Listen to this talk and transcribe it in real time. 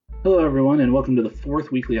Hello, everyone, and welcome to the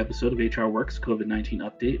fourth weekly episode of HR Works COVID 19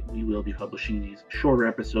 Update. We will be publishing these shorter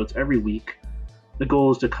episodes every week. The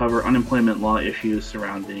goal is to cover unemployment law issues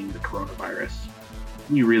surrounding the coronavirus.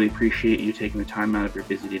 We really appreciate you taking the time out of your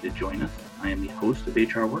busy day to join us. I am the host of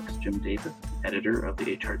HR Works, Jim Davis, editor of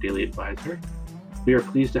the HR Daily Advisor. We are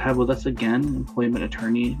pleased to have with us again employment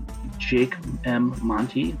attorney Jake M.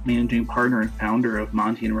 Monty, managing partner and founder of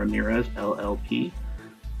Monty and Ramirez LLP.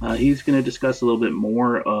 He's going to discuss a little bit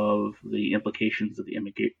more of the implications of the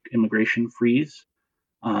immigration freeze.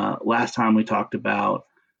 Last time we talked about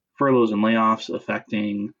furloughs and layoffs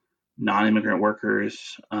affecting non-immigrant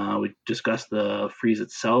workers. We discussed the freeze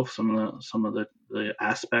itself, some of the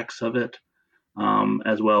aspects of it,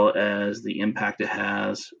 as well as the impact it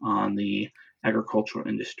has on the agricultural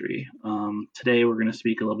industry. Today, we're going to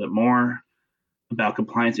speak a little bit more about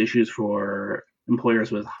compliance issues for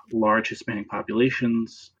employers with large Hispanic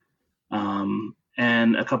populations,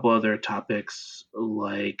 and a couple other topics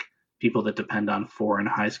like people that depend on foreign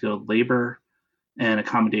high skilled labor and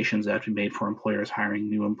accommodations that have to be made for employers hiring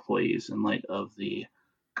new employees in light of the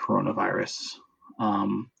coronavirus.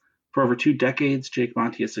 For over 2 decades, Jake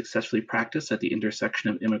Monty has successfully practiced at the intersection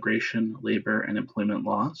of immigration, labor, and employment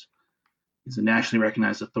laws. He's a nationally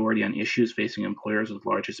recognized authority on issues facing employers with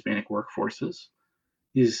large Hispanic workforces.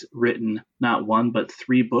 He's written not one but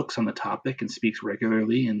three books on the topic and speaks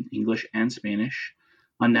regularly in English and Spanish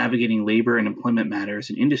on navigating labor and employment matters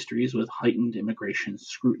in industries with heightened immigration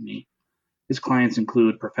scrutiny. His clients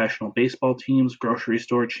include professional baseball teams, grocery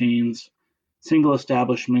store chains, single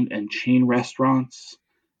establishment and chain restaurants,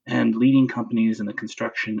 and leading companies in the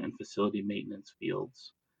construction and facility maintenance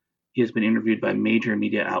fields. He has been interviewed by major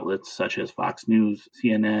media outlets such as Fox News,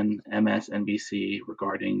 CNN, MSNBC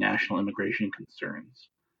regarding national immigration concerns.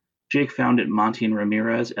 Jake founded Monty and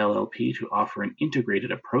Ramirez LLP to offer an integrated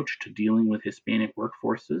approach to dealing with Hispanic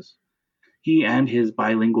workforces. He and his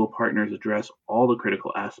bilingual partners address all the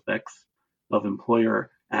critical aspects of employer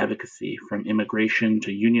advocacy, from immigration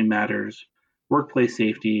to union matters, workplace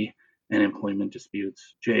safety, and employment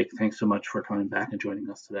disputes. Jake, thanks so much for coming back and joining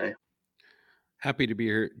us today. Happy to be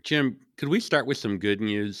here. Jim, could we start with some good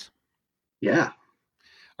news? Yeah.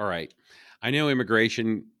 All right. I know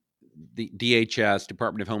immigration, the DHS,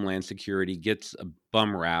 Department of Homeland Security, gets a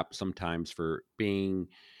bum rap sometimes for being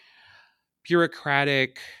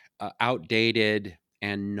bureaucratic, outdated,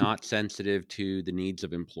 and not sensitive to the needs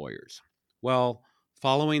of employers. Well,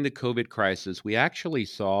 following the COVID crisis, we actually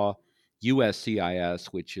saw USCIS,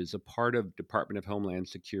 which is a part of Department of Homeland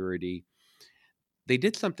Security. They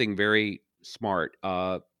did something very smart.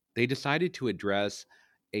 They decided to address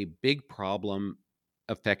a big problem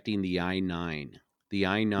affecting the I 9. The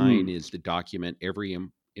I 9 Mm. is the document every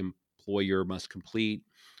employer must complete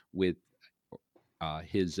with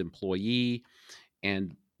his employee.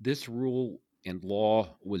 And this rule and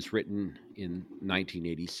law was written in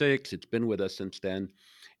 1986. It's been with us since then.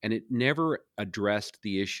 And it never addressed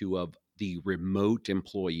the issue of the remote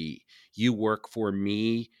employee. You work for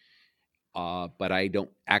me, but I don't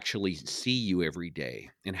actually see you every day.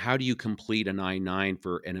 And how do you complete an I-9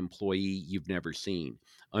 for an employee you've never seen?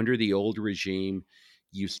 Under the old regime,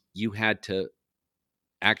 you had to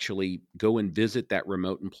actually go and visit that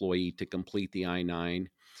remote employee to complete the I-9,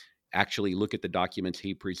 actually look at the documents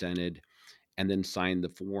he presented, and then sign the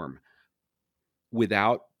form.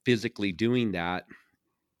 Without physically doing that,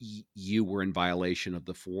 you were in violation of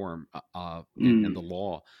the form and the Mm.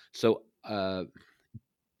 law. So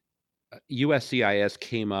USCIS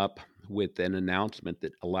came up with an announcement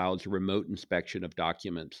that allows remote inspection of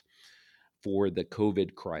documents for the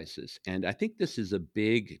COVID crisis. And I think this is a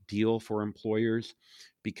big deal for employers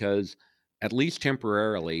because, at least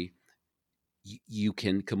temporarily, you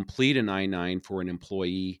can complete an I 9 for an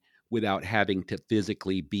employee without having to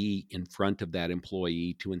physically be in front of that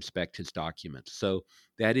employee to inspect his documents. So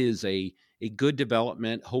that is a good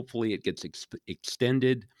development. Hopefully, it gets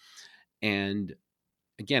extended. And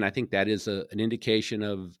again, I think that is an indication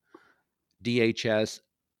of DHS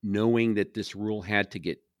knowing that this rule had to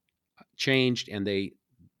get changed, and they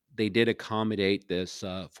did accommodate this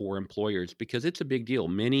for employers because it's a big deal.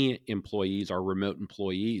 Many employees are remote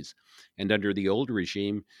employees, and under the old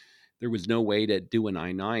regime, there was no way to do an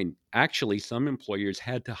I-9. Actually, some employers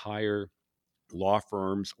had to hire law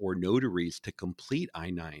firms or notaries to complete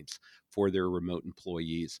I-9s for their remote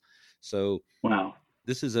employees. So Wow.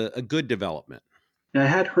 this is a good development. I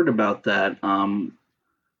had heard about that.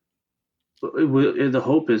 The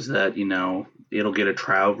hope is that it'll get a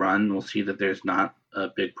trial run. We'll see that there's not a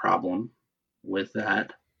big problem with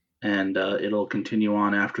that, and it'll continue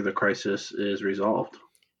on after the crisis is resolved.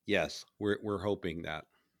 Yes, we're hoping that.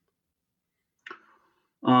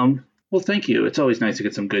 Well, thank you. It's always nice to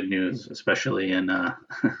get some good news, especially in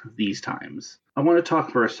these times. I want to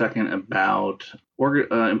talk for a second about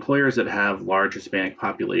employers that have large Hispanic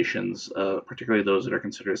populations, particularly those that are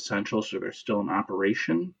considered essential, so they're still in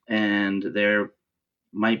operation, and they're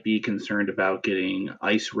might be concerned about getting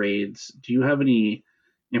ICE raids. Do you have any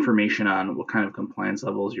information on what kind of compliance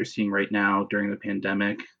levels you're seeing right now during the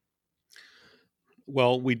pandemic?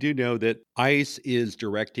 Well, we do know that ICE is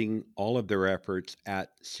directing all of their efforts at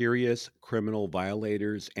serious criminal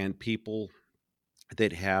violators and people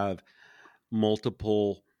that have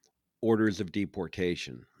multiple orders of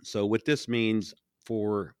deportation. So, what this means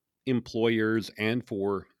for employers and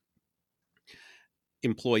for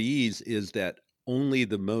employees is that only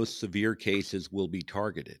the most severe cases will be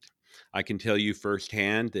targeted. I can tell you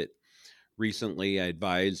firsthand that recently I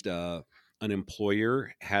advised an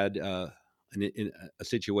employer had in a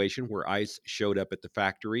situation where ICE showed up at the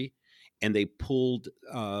factory and they pulled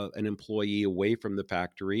an employee away from the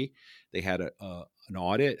factory. They had an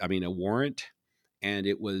audit, a warrant, and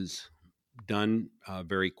it was done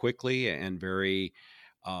very quickly and very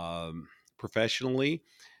um, professionally.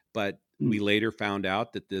 But we Hmm. later found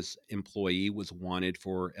out that this employee was wanted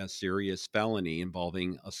for a serious felony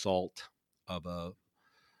involving assault of a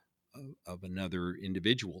of another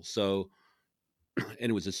individual. So, and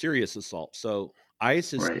it was a serious assault. So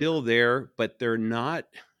ICE is Right. still there, but they're not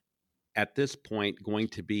at this point going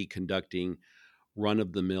to be conducting run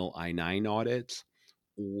of the mill I-9 audits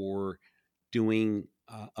or doing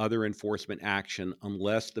other enforcement action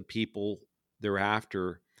unless the people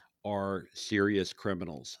thereafter are serious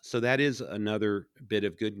criminals. So that is another bit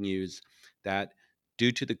of good news that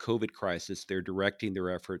due to the COVID crisis, they're directing their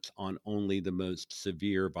efforts on only the most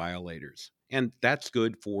severe violators. And that's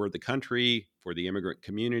good for the country, for the immigrant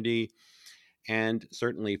community, and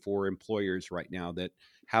certainly for employers right now that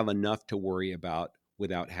have enough to worry about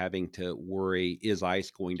without having to worry, is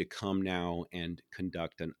ICE going to come now and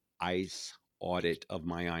conduct an ICE audit of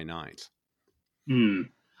my I-9s? Hmm.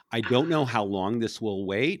 I don't know how long this will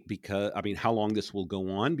wait how long this will go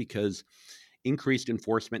on, because increased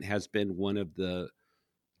enforcement has been one of the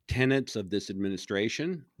tenets of this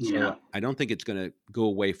administration. So Yeah. I don't think it's going to go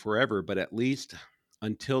away forever, but at least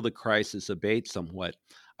until the crisis abates somewhat,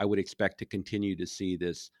 I would expect to continue to see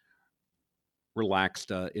this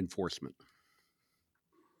relaxed enforcement.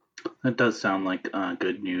 That does sound like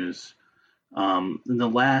good news. In the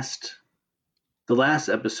last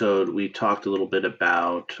episode, we talked a little bit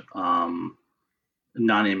about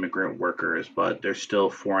non-immigrant workers, but there's still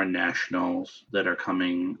foreign nationals that are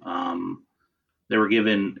coming. They were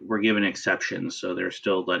given exceptions, so they're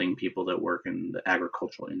still letting people that work in the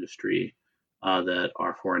agricultural industry that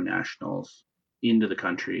are foreign nationals into the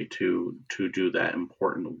country to do that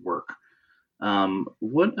important work.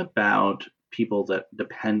 What about people that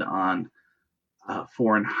depend on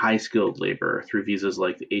foreign high skilled labor through visas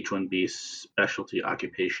like the H-1B specialty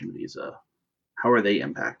occupation visa? How are they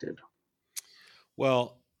impacted?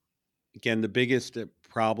 Well, again, the biggest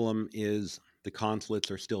problem is the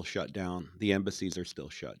consulates are still shut down, the embassies are still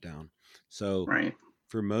shut down. So, Right.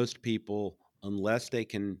 for most people, unless they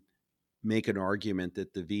can make an argument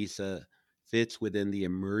that the visa fits within the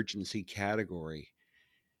emergency category,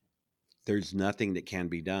 there's nothing that can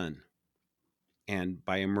be done. And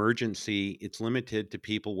by emergency, it's limited to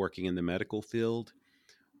people working in the medical field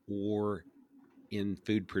or in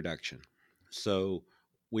food production. So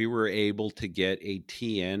we were able to get a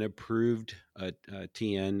TN approved, a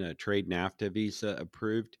TN, a trade NAFTA visa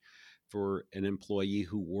approved for an employee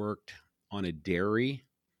who worked on a dairy.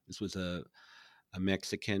 This was a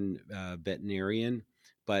Mexican veterinarian.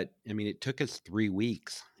 But I mean, it took us 3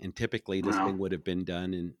 weeks, and typically this Wow. thing would have been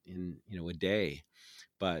done in a day.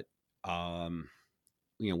 But um,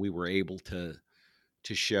 we were able to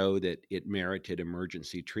show that it merited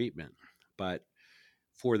emergency treatment. But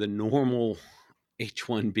for the normal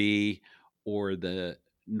H-1B or the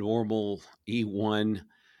normal E-1,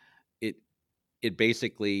 it it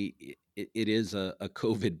basically it is a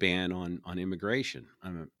COVID ban on immigration.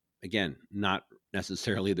 Again, not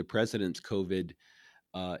necessarily the president's COVID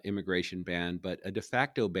immigration ban, but a de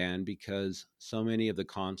facto ban, because so many of the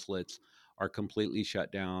consulates are completely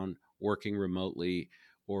shut down, working remotely,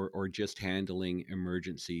 or just handling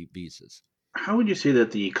emergency visas. How would you say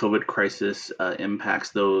that the COVID crisis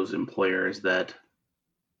impacts those employers that?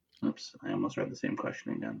 Oops, I almost read the same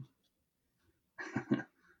question again.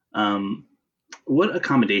 Um, what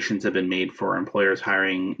accommodations have been made for employers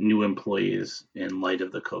hiring new employees in light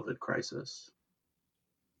of the COVID crisis?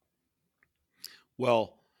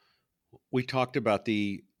 Well, we talked about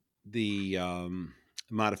the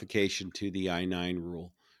modification to the I-9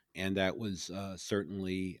 rule. and that was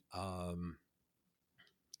certainly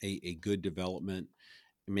a good development,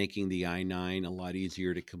 making the I-9 a lot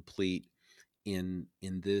easier to complete in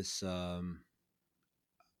this a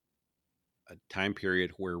time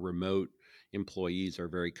period where remote employees are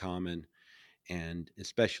very common, and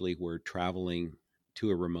especially where traveling to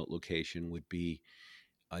a remote location would be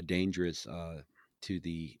dangerous to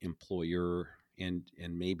the employer and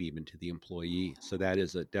maybe even to the employee. So that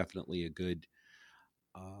is definitely a good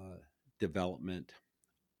development.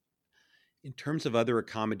 In terms of other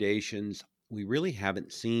accommodations, we really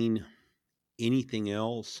haven't seen anything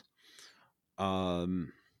else.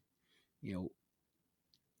 Um, you know,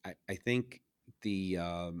 I think the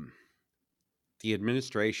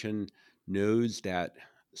administration knows that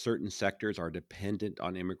certain sectors are dependent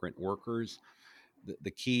on immigrant workers.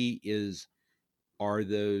 The key is, are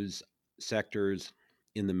those sectors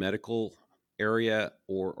in the medical area,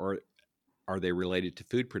 or are they related to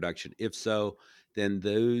food production? If so, then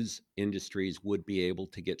those industries would be able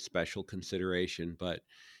to get special consideration. But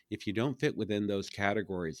if you don't fit within those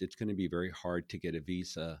categories, it's going to be very hard to get a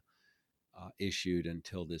visa issued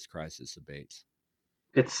until this crisis abates.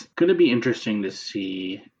 It's going to be interesting to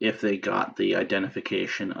see if they got the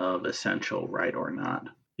identification of essential right or not,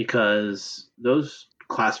 because those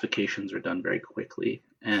classifications are done very quickly.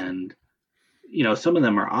 And, some of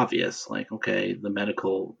them are obvious, like, okay, the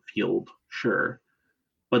medical field, sure.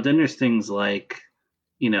 But then there's things like,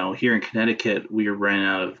 here in Connecticut, we ran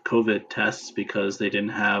out of COVID tests because they didn't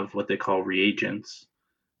have what they call reagents.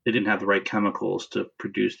 They didn't have the right chemicals to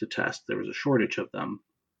produce the test. There was a shortage of them.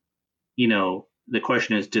 The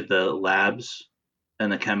question is, did the labs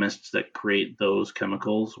and the chemists that create those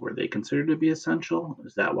chemicals, were they considered to be essential?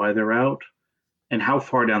 Is that why they're out? And how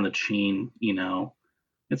far down the chain,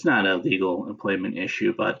 it's not a legal employment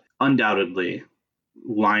issue, but undoubtedly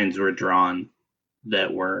lines were drawn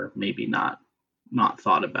that were maybe not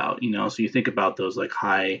thought about, so you think about those like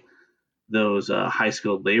high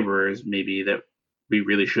skilled laborers maybe that we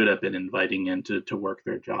really should have been inviting in to work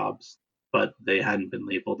their jobs, but they hadn't been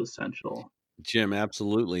labeled essential. Jim,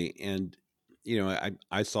 absolutely. And,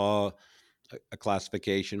 I saw a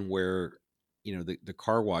classification where, the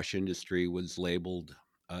car wash industry was labeled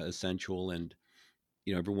essential, and,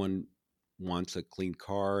 everyone wants a clean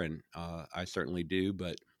car, and I certainly do.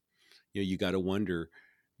 But, you got to wonder,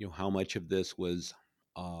 how much of this was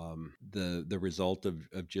the result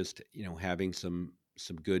of just, having some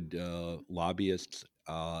good lobbyists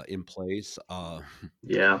in place.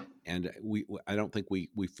 Yeah. And I don't think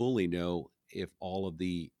we fully know if all of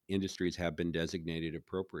the industries have been designated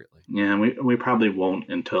appropriately. Yeah, we probably won't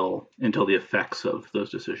until the effects of those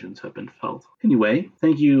decisions have been felt. Anyway,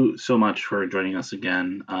 thank you so much for joining us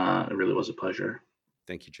again. It really was a pleasure.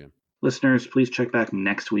 Thank you, Jim. Listeners, please check back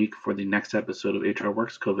next week for the next episode of HR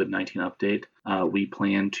Works COVID-19 Update. We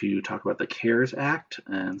plan to talk about the CARES Act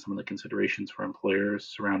and some of the considerations for employers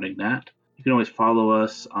surrounding that. You can always follow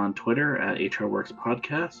us on Twitter at HR Works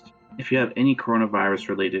Podcast. If you have any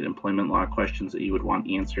coronavirus-related employment law questions that you would want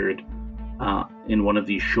answered in one of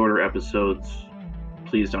these shorter episodes,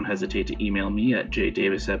 please don't hesitate to email me at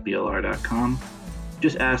jdavis@blr.com.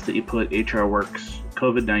 Just ask that you put HR Works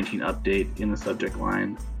COVID-19 Update in the subject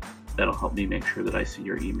line. That'll help me make sure that I see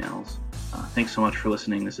your emails. Thanks so much for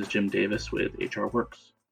listening. This is Jim Davis with HR Works.